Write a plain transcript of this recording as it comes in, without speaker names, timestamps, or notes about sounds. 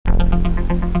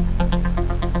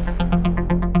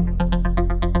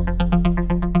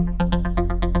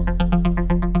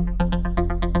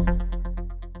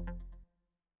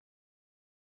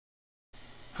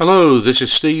Hello, this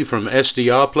is Steve from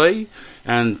SDRplay,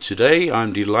 and today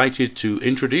I'm delighted to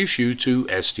introduce you to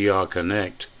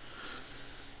SDRconnect.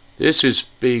 This is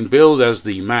being billed as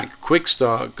the Mac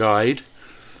Quickstart guide,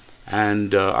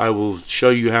 and I will show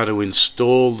you how to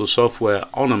install the software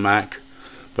on a Mac,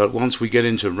 but once we get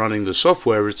into running the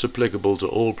software, it's applicable to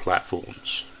all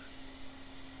platforms.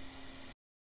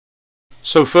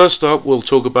 So first up, we'll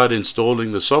talk about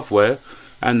installing the software,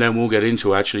 and then we'll get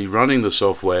into actually running the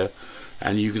software.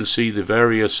 And you can see the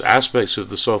various aspects of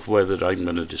the software that I'm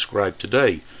going to describe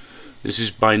today. This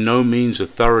is by no means a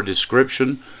thorough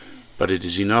description, but it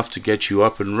is enough to get you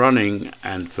up and running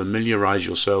and familiarize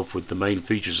yourself with the main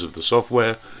features of the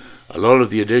software. A lot of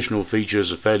the additional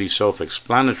features are fairly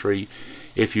self-explanatory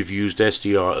if you've used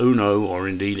SDR Uno or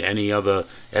indeed any other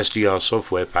SDR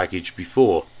software package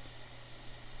before.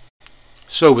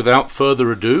 So without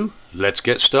further ado, let's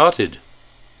get started.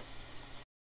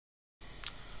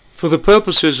 For the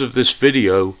purposes of this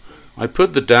video, I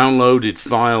put the downloaded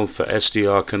file for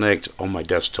SDRconnect on my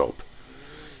desktop.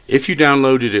 If you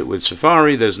downloaded it with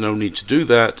Safari, there's no need to do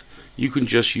that. You can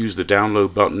just use the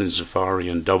download button in Safari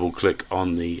and double click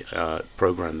on the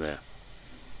program there.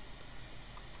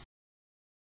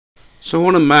 So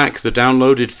on a Mac, the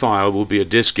downloaded file will be a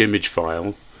disk image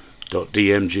file,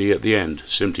 .dmg at the end.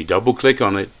 Simply double click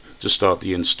on it to start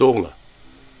the installer.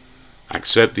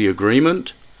 Accept the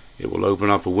agreement. It will open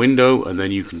up a window, and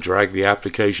then you can drag the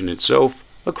application itself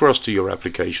across to your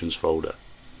applications folder.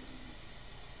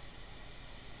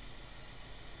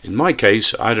 In my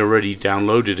case, I'd already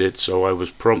downloaded it, so I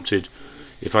was prompted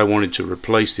if I wanted to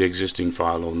replace the existing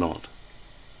file or not.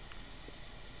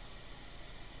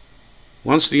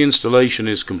 Once the installation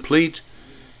is complete,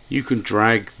 you can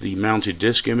drag the mounted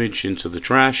disk image into the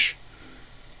trash.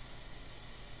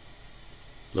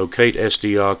 Locate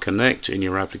SDRconnect in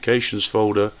your applications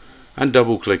folder and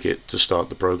double click it to start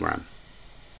the program.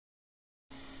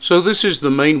 So this is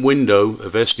the main window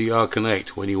of SDRconnect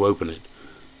when you open it.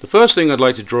 The first thing I'd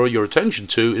like to draw your attention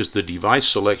to is the device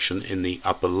selection in the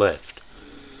upper left.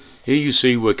 Here you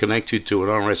see we're connected to an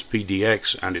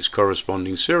RSPDX and its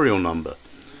corresponding serial number.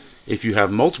 If you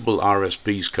have multiple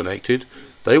RSPs connected,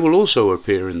 they will also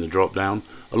appear in the drop-down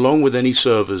along with any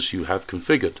servers you have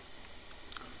configured.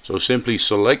 So simply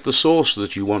select the source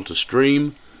that you want to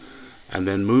stream and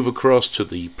then move across to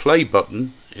the play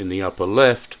button in the upper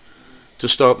left to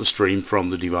start the stream from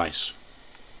the device.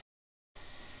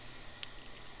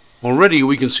 Already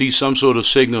we can see some sort of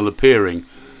signal appearing,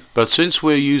 but since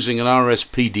we're using an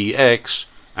RSPDX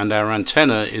and our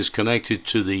antenna is connected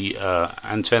to the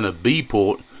antenna B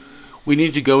port, we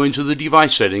need to go into the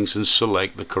device settings and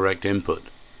select the correct input.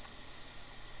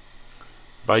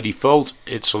 By default,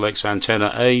 it selects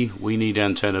antenna A. We need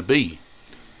antenna B.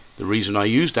 The reason I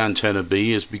used antenna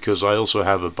B is because I also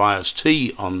have a bias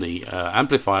T on the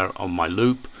amplifier on my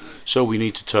loop, so we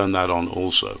need to turn that on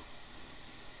also.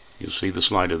 You'll see the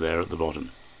slider there at the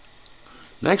bottom.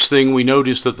 Next thing, we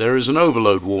notice that there is an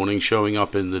overload warning showing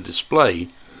up in the display,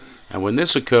 and when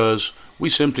this occurs, we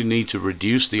simply need to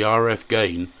reduce the RF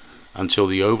gain until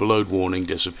the overload warning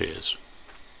disappears.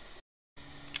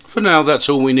 For now, that's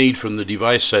all we need from the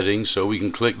device settings, so we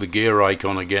can click the gear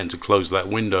icon again to close that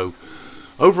window.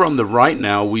 Over on the right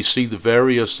now, we see the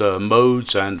various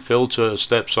modes and filter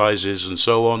step sizes and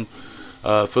so on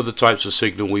for the types of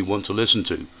signal we want to listen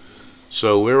to.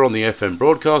 So we're on the FM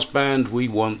broadcast band. We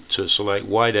want to select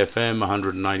wide FM,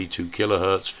 192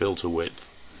 kilohertz filter width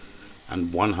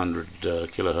and 100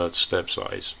 kilohertz step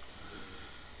size.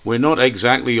 We're not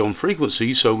exactly on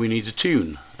frequency, so we need to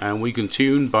tune, and we can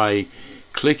tune by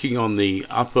clicking on the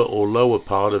upper or lower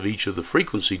part of each of the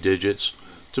frequency digits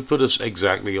to put us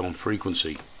exactly on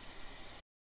frequency.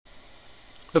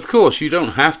 Of course, you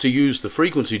don't have to use the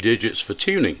frequency digits for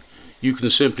tuning. You can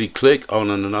simply click on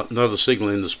another signal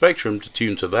in the spectrum to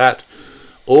tune to that,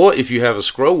 or if you have a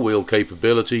scroll wheel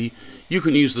capability, you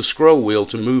can use the scroll wheel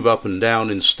to move up and down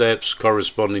in steps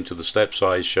corresponding to the step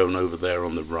size shown over there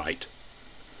on the right.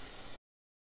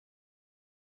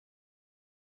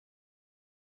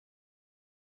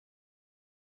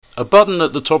 A button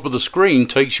at the top of the screen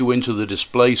takes you into the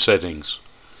display settings.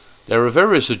 There are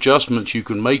various adjustments you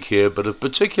can make here, but of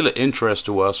particular interest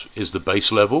to us is the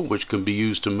bass level, which can be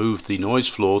used to move the noise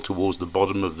floor towards the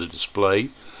bottom of the display,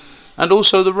 and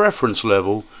also the reference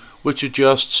level, which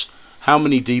adjusts how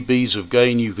many dBs of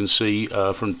gain you can see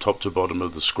from top to bottom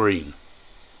of the screen.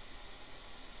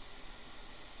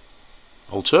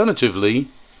 Alternatively,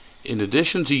 in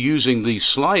addition to using these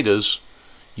sliders,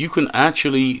 you can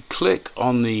actually click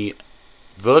on the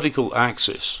vertical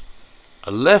axis.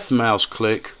 A left mouse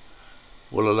click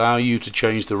will allow you to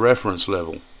change the reference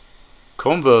level.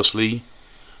 Conversely,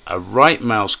 A right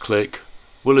mouse click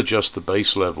will adjust the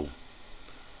base level.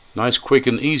 Nice, quick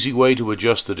and easy way to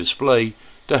adjust the display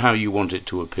to how you want it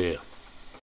to appear.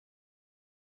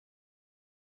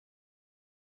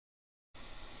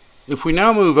 If we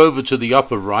now move over to the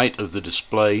upper right of the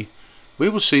display, we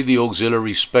will see the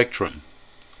auxiliary spectrum.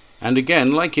 And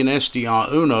again, like in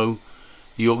SDR Uno,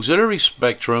 the auxiliary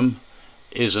spectrum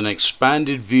is an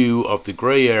expanded view of the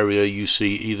grey area you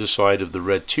see either side of the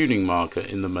red tuning marker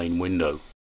in the main window.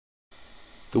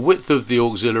 The width of the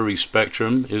auxiliary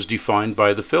spectrum is defined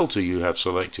by the filter you have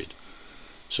selected.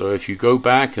 So if you go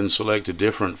back and select a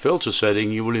different filter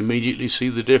setting, you will immediately see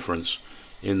the difference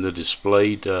in the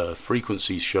displayed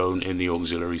frequencies shown in the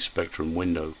auxiliary spectrum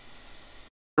window.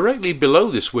 Directly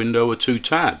below this window are two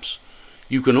tabs.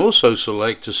 You can also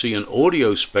select to see an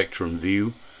audio spectrum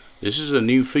view. This is a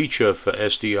new feature for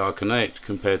SDRconnect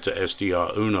compared to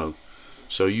SDR Uno.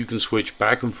 So you can switch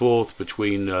back and forth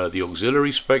between the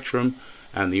auxiliary spectrum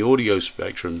and the audio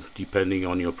spectrum depending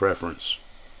on your preference.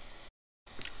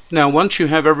 Now once you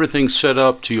have everything set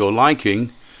up to your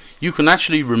liking, you can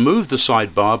actually remove the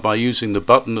sidebar by using the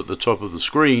button at the top of the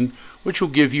screen, which will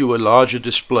give you a larger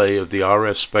display of the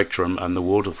RS spectrum and the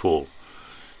waterfall.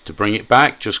 To bring it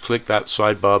back, just click that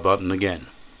sidebar button again.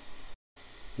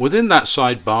 Within that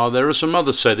sidebar there are some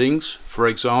other settings. For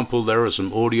example, there are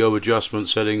some audio adjustment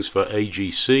settings for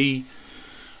AGC.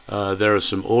 There are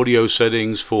some audio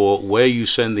settings for where you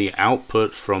send the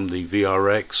output from the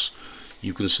VRX.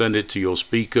 You can send it to your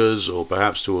speakers or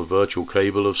perhaps to a virtual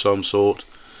cable of some sort.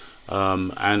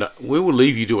 And we will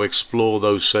leave you to explore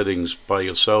those settings by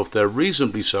yourself. They're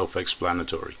reasonably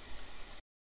self-explanatory.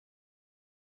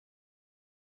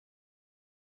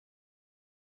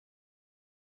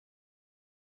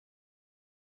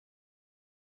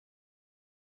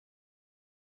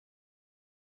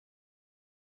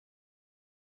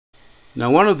 Now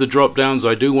one of the drop downs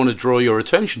I do want to draw your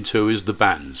attention to is the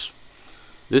bands.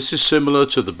 This is similar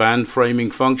to the band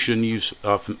framing function you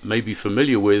may be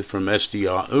familiar with from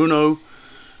SDR Uno.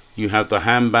 You have the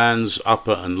ham bands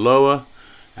upper and lower,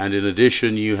 and in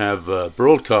addition you have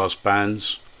broadcast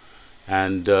bands,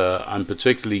 and I'm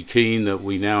particularly keen that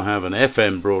we now have an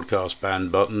FM broadcast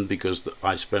band button because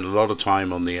I spent a lot of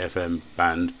time on the FM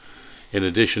band, in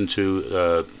addition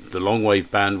to the long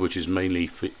wave band, which is mainly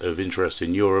of interest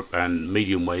in Europe, and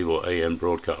medium wave or AM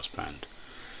broadcast band.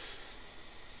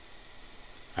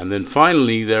 And then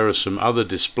finally there are some other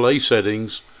display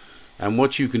settings, and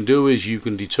what you can do is you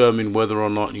can determine whether or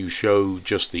not you show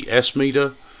just the S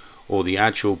meter or the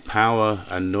actual power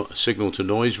and signal to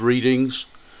noise readings.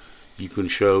 You can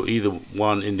show either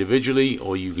one individually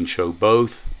or you can show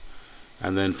both.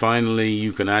 And then finally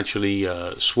you can actually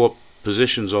swap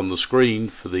positions on the screen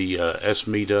for the S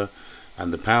meter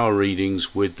and the power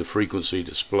readings with the frequency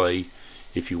display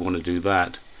if you want to do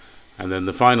that. And then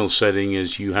the final setting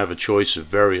is you have a choice of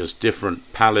various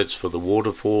different palettes for the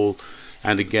waterfall,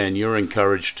 and again you're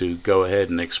encouraged to go ahead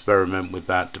and experiment with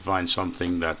that to find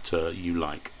something that you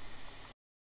like.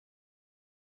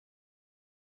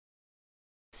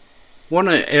 One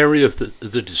area of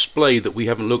the display that we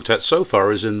haven't looked at so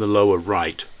far is in the lower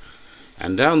right,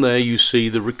 and down there you see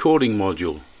the recording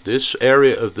module. This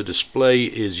area of the display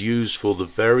is used for the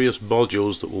various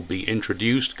modules that will be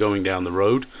introduced going down the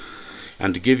road,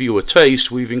 and to give you a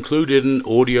taste, we've included an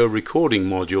audio recording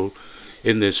module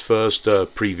in this first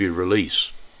preview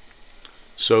release.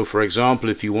 So for example,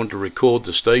 if you want to record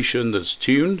the station that's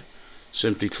tuned,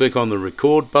 simply click on the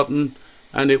record button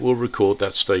and it will record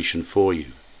that station for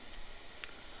you.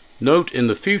 Note, in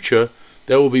the future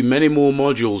there will be many more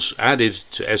modules added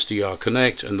to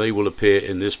SDRconnect, and they will appear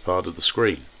in this part of the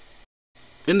screen.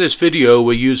 In this video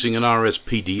we're using an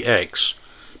RSPDX,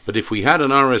 but if we had an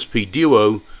RSP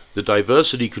Duo, the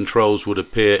diversity controls would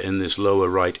appear in this lower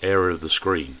right area of the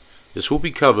screen. This will be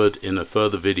covered in a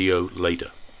further video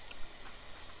later.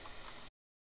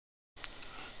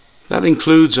 That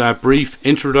includes our brief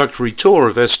introductory tour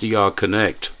of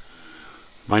SDRconnect.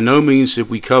 By no means did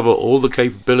we cover all the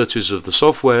capabilities of the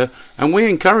software, and we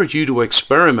encourage you to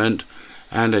experiment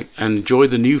and enjoy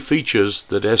the new features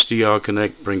that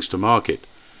SDRconnect brings to market.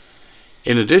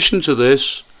 In addition to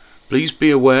this, please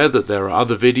be aware that there are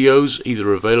other videos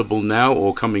either available now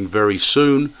or coming very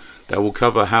soon that will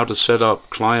cover how to set up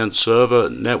client-server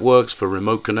networks for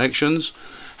remote connections,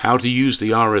 how to use the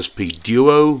RSP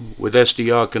Duo with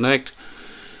SDRconnect.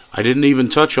 I didn't even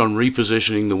touch on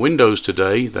repositioning the windows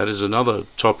today. That is another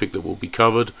topic that will be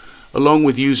covered, along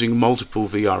with using multiple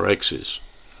VRXs.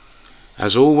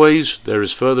 As always, there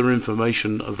is further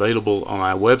information available on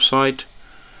our website.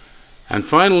 And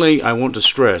finally, I want to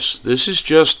stress, this is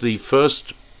just the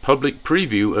first public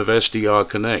preview of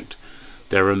SDRconnect.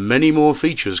 There are many more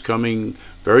features coming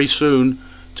very soon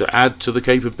to add to the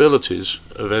capabilities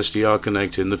of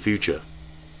SDRconnect in the future.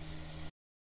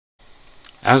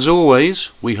 As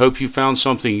always, we hope you found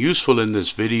something useful in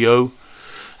this video,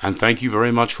 and thank you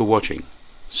very much for watching.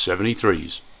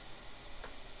 73s.